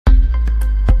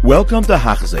Welcome to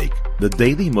Hachzik, the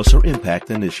Daily Musar Impact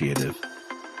Initiative.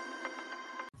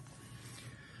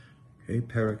 Okay,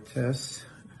 Perek Tes,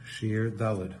 Shir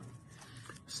Daled.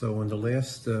 So in the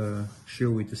last Shir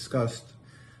we discussed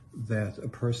that a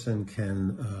person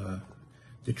can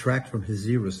detract from his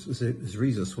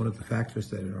zerizus. One of the factors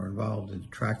that are involved in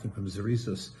detracting from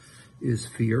zerizus is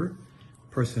fear.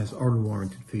 A person has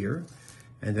unwarranted fear.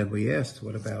 And then we asked,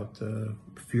 what about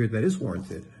fear that is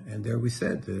warranted? And there we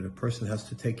said that a person has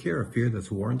to take care of fear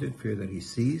that's warranted, fear that he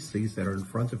sees, things that are in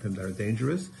front of him that are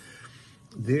dangerous.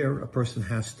 There, a person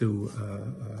has to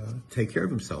take care of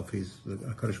himself. The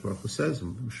HaKadosh Baruch Hu says,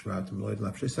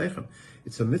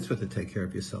 it's a mitzvah to take care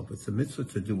of yourself. It's a mitzvah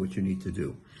to do what you need to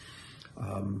do.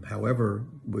 However,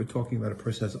 we're talking about a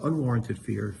person has unwarranted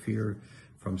fear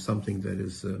from something that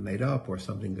is made up or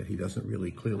something that he doesn't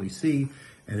really clearly see,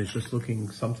 and is just looking,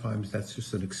 sometimes that's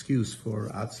just an excuse for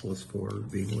atzlus, for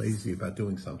being lazy about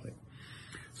doing something.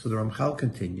 So the Ramchal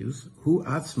continues, Hu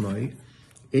atzmai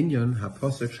inyan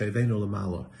ha-posek sheivenu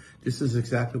lamala. This is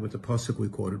exactly what the posek we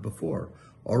quoted before.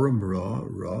 Orim ra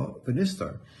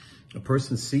v'nistar. A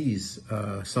person sees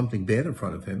something bad in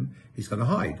front of him, he's going to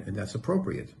hide, and that's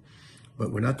appropriate.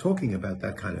 But we're not talking about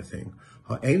that kind of thing.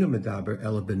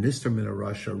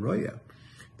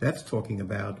 That's talking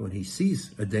about when he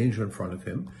sees a danger in front of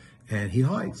him and he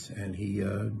hides, and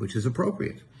which is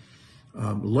appropriate.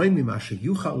 Not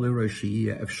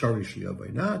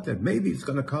that maybe it's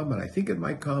going to come, and I think it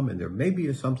might come, and there may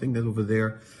be something that over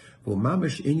there.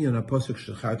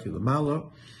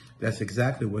 That's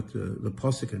exactly what the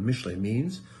posuk in Mishlei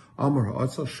means.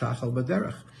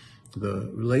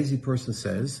 The lazy person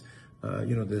says,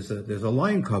 there's a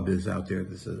lion cub is out there.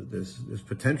 There's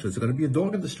potential. There's going to be a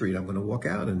dog in the street. I'm going to walk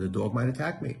out, and the dog might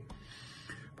attack me.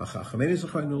 How far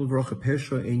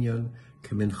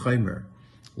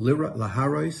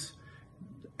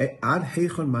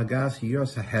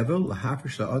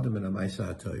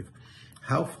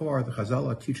the Chazal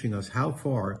are teaching us how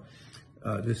far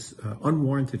this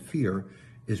unwarranted fear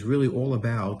is really all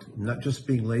about not just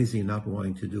being lazy and not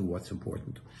wanting to do what's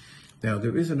important. Now,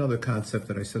 there is another concept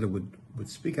that I said I would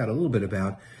speak out a little bit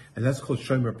about, and that's called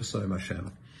Shomer B'Soyim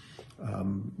Hashem.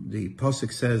 The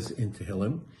Pasuk says in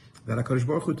Tehillim that HaKadosh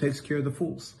Baruch Hu takes care of the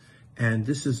fools. And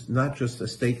this is not just a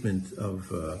statement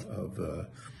of a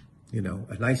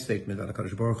nice statement that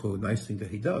HaKadosh Baruch Hu, a nice thing that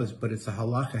he does, but it's has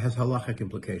halachic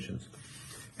implications.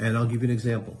 And I'll give you an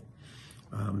example.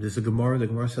 There's a Gemara, the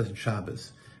Gemara says in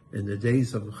Shabbos, in the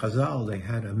days of Chazal, they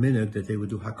had a minute that they would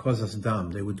do hakozas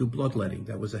dam. They would do bloodletting.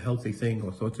 That was a healthy thing,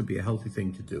 or thought to be a healthy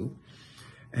thing to do.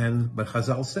 But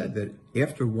Chazal said that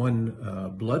after one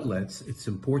bloodlets, it's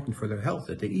important for their health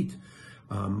that they eat.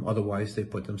 Otherwise, they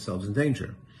put themselves in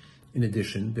danger. In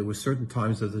addition, there were certain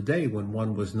times of the day when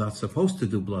one was not supposed to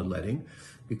do bloodletting,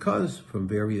 because from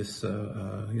various,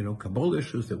 Kabbalah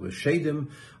issues, there was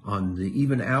shadim on the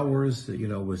even hours,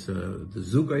 was the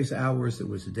zugais hours, it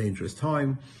was a dangerous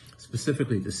time.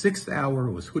 Specifically, the 6th hour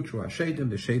was hutru hashadim,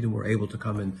 the shadim were able to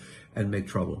come in and make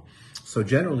trouble. So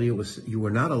generally, you were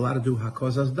not allowed to do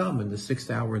hakozas dam in the 6th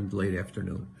hour in the late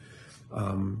afternoon.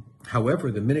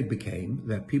 However, the minhag became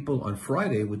that people on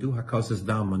Friday would do hakozas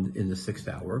dam in the 6th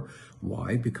hour.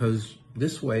 Why? Because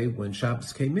this way, when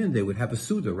Shabbos came in, they would have a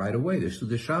Suda right away. They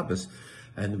Suda Shabbos.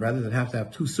 And rather than have to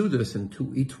have 2 Sudas and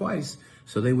eat twice,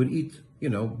 so they would eat,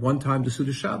 one time the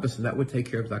Suda Shabbos, and that would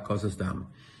take care of that hakozas dam.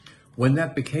 When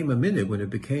that became a minhag, when it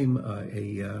became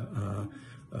a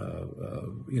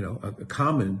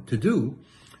common to do,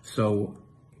 so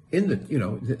then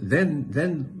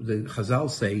the Chazal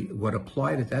say what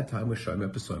applied at that time was Shomer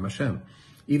B'Soyim Hashem,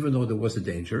 even though there was a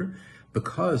danger,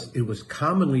 because it was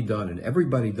commonly done and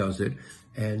everybody does it,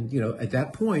 and at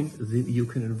that point you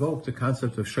can invoke the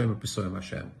concept of Shomer B'Soyim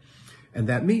Hashem, and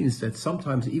that means that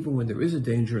sometimes even when there is a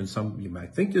danger, and you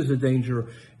might think there's a danger,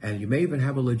 and you may even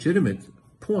have a legitimate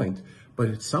point, but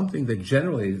it's something that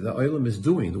generally the Olam is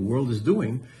doing, the world is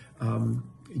doing.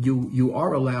 You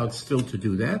are allowed still to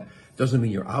do that. Doesn't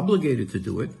mean you're obligated to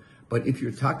do it, but if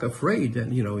you're afraid,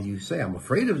 then you say I'm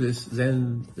afraid of this,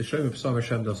 then the Shomer B'Soyim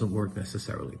Hashem doesn't work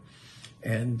necessarily.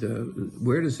 And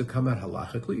where does it come out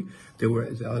halachically?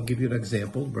 I'll give you an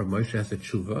example. Rav Moshe has a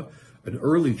tshuva, an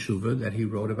early tshuva that he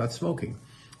wrote about smoking.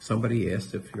 Somebody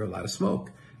asked if you're allowed to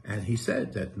smoke, and he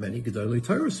said that many Gedolei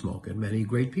Torah smoke and many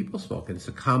great people smoke, and it's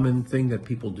a common thing that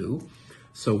people do.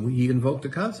 So he invoked the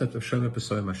concept of Shomer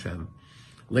B'Soyim Hashem.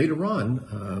 Later on,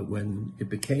 when it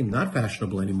became not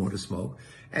fashionable anymore to smoke,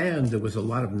 and there was a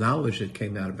lot of knowledge that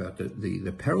came out about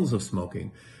the perils of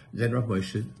smoking, then Rav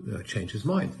Moshe changed his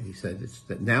mind. He said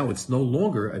that now it's no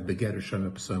longer a begetter Shomer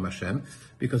B'Soyim Hashem,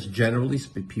 because generally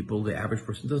people, the average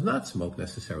person, does not smoke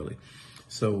necessarily.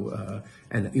 So,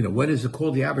 and what is it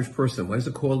called the average person? What is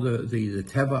it called the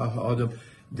teva ha'adam?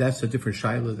 That's a different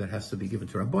shaila that has to be given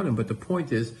to Rabbanim. But the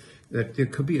point is that there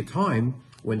could be a time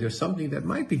when there's something that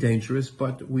might be dangerous,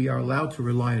 but we are allowed to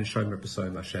rely on Shomer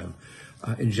B'Soyim Hashem.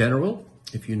 In general,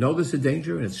 if you know there's a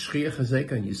danger and it's Shchiach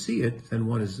Hazeka and you see it, then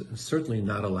one is certainly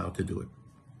not allowed to do it.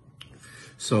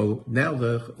 So now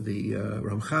the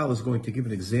Ramchal is going to give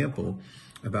an example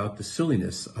about the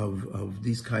silliness of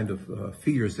these kind of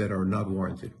fears that are not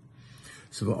warranted.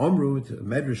 So the Omru, the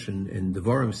Medrash in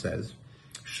Devarim says,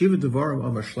 Shiva Devarim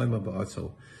Amar Shlema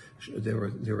Ba'atzel.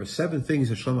 There were 7 things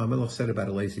that Shlomo HaMelech said about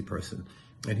a lazy person.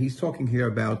 And he's talking here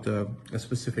about a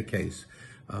specific case.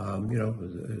 A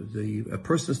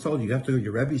person is told, you have to go to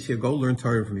your Rebbe's here, go learn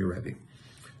Torah from your Rebbe.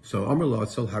 So Amar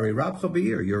La'atzel Hari Rabcha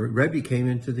Be'ir, your Rebbe came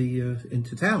into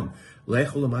town. Lech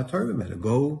Ulamat Torah Mena,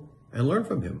 go and learn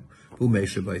from him. And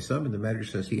the Medrash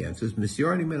says, he answers,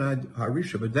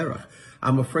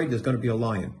 I'm afraid there's going to be a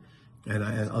lion, and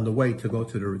on the way to go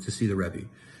to see the Rebbe,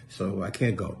 so I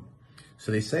can't go.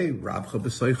 So they say, so they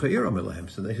say,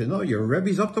 no, your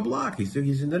Rebbe's up the block. He's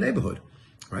in the neighborhood,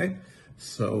 right?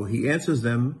 So he answers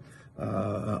them,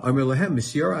 no,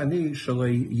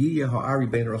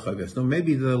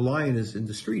 maybe the lion is in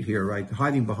the street here, right,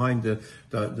 hiding behind the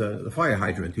fire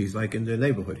hydrant. He's like in the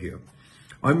neighborhood here.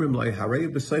 So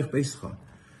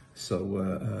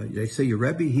they say, your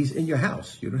Rebbe, he's in your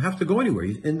house. You don't have to go anywhere.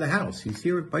 He's in the house. He's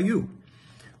here by you.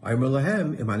 He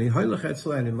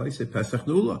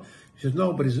says,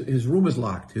 no, but his room is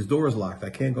locked. His door is locked.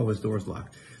 I can't go. His door is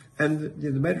locked. And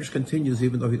the Medrash continues,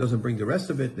 even though he doesn't bring the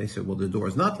rest of it. They say, well, the door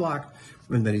is not locked.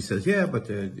 And then he says, yeah, but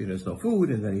there's no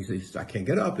food. And then he says, I can't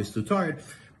get up. He's too tired.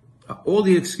 All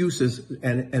the excuses.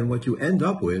 And what you end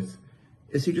up with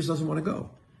is he just doesn't want to go.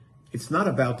 It's not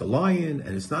about the lion,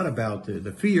 and it's not about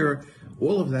the fear.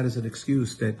 All of that is an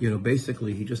excuse that,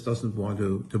 basically he just doesn't want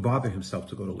to bother himself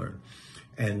to go to learn.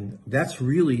 And that's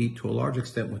really, to a large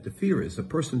extent, what the fear is. A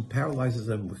person paralyzes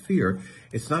them with fear.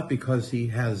 It's not because he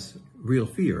has real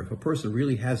fear. If a person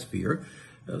really has fear,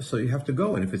 so you have to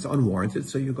go. And if it's unwarranted,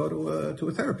 so you go to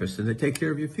a therapist, and they take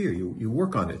care of your fear. You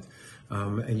work on it,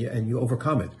 and you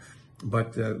overcome it.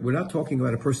 But we're not talking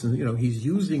about a person, he's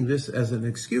using this as an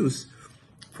excuse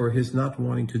for his not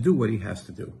wanting to do what he has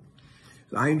to do.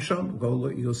 Ayin Sham, go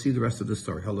look, you'll see the rest of the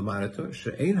story.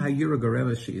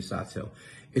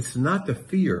 It's not the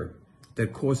fear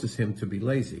that causes him to be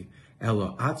lazy. It's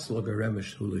the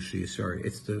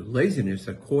laziness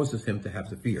that causes him to have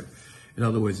the fear. In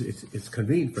other words, it's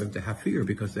convenient for him to have fear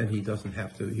because then he doesn't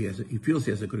have to, he feels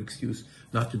he has a good excuse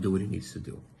not to do what he needs to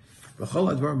do.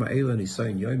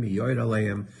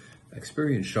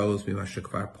 Experience shows me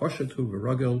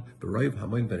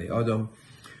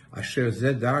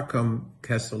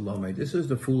this is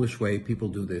the foolish way people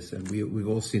do this, and we've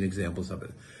all seen examples of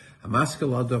it.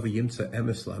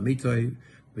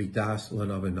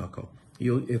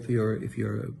 If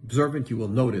you're observant, you will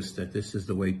notice that this is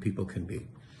the way people can be.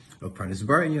 So take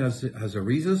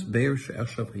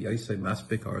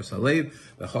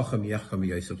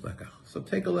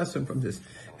a lesson from this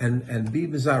and be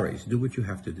mizares, do what you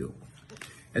have to do.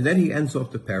 And then he ends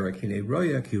off the parak.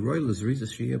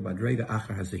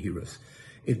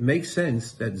 It makes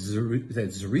sense that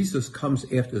Zerizus comes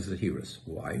after Zahiras.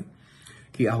 Why?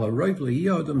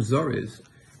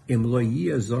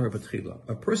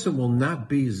 A person will not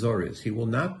be Zoriz. He will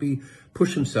not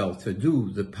push himself to do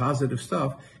the positive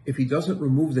stuff if he doesn't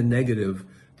remove the negative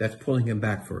that's pulling him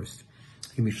back first.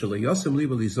 If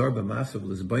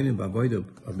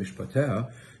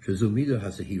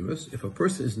a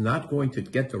person is not going to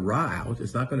get the ra out,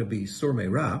 it's not going to be surmei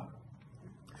ra,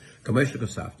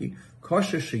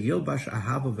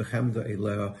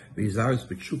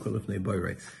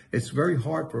 it's very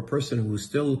hard for a person who's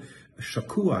still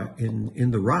shakua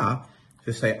in the ra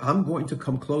to say, I'm going to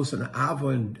come close and ava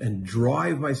and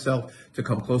drive myself to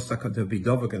come close to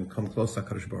Bidovik and come close to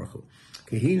HaKadosh Baruch Hu.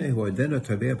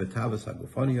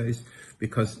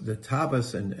 Because the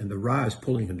Tavas and the Ra is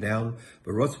pulling him down.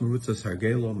 Because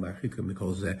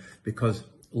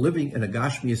living in a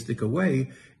Gashmiistic way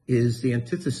is the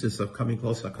antithesis of coming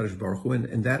close to HaKadosh Baruch Hu,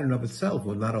 and that in of itself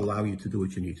will not allow you to do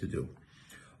what you need to do.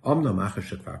 Once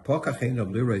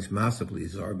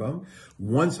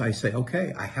I say,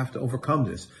 okay, I have to overcome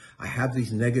this. I have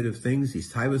these negative things,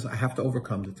 these taivas, I have to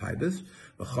overcome the taivas.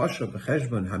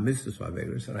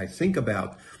 And I think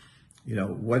about,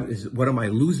 what am I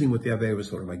losing with the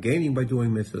averos? What am I gaining by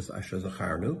doing mitzvahs?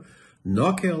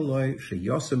 Nokel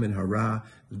sheyosem in hara.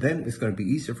 Then it's going to be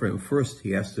easier for him. First,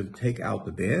 he has to take out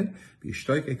the bad.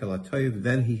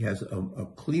 Then he has a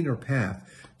cleaner path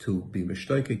to be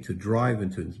mishtoikek, to drive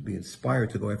and to be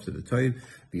inspired to go after the toiv,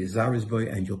 be a zaris boy,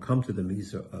 and you'll come to the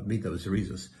midah of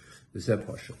zerizus, the zeb.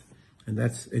 And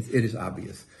it is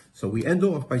obvious. So we end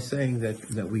off by saying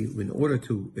that we, in order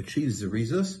to achieve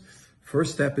zerizus,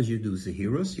 first step is you do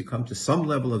zehirus. You come to some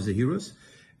level of zehirus,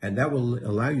 and that will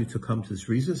allow you to come to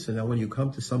zerizus. And now when you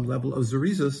come to some level of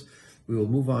zerizus, we will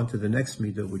move on to the next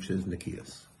midah, which is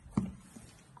nikiyas.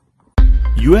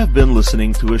 You have been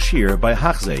listening to a shir by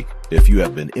Hachzeik. If you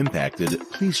have been impacted,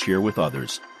 please share with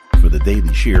others. For the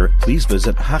daily shir, please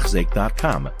visit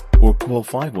Hachzeik.com or call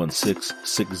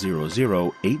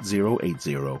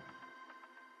 516-600-8080.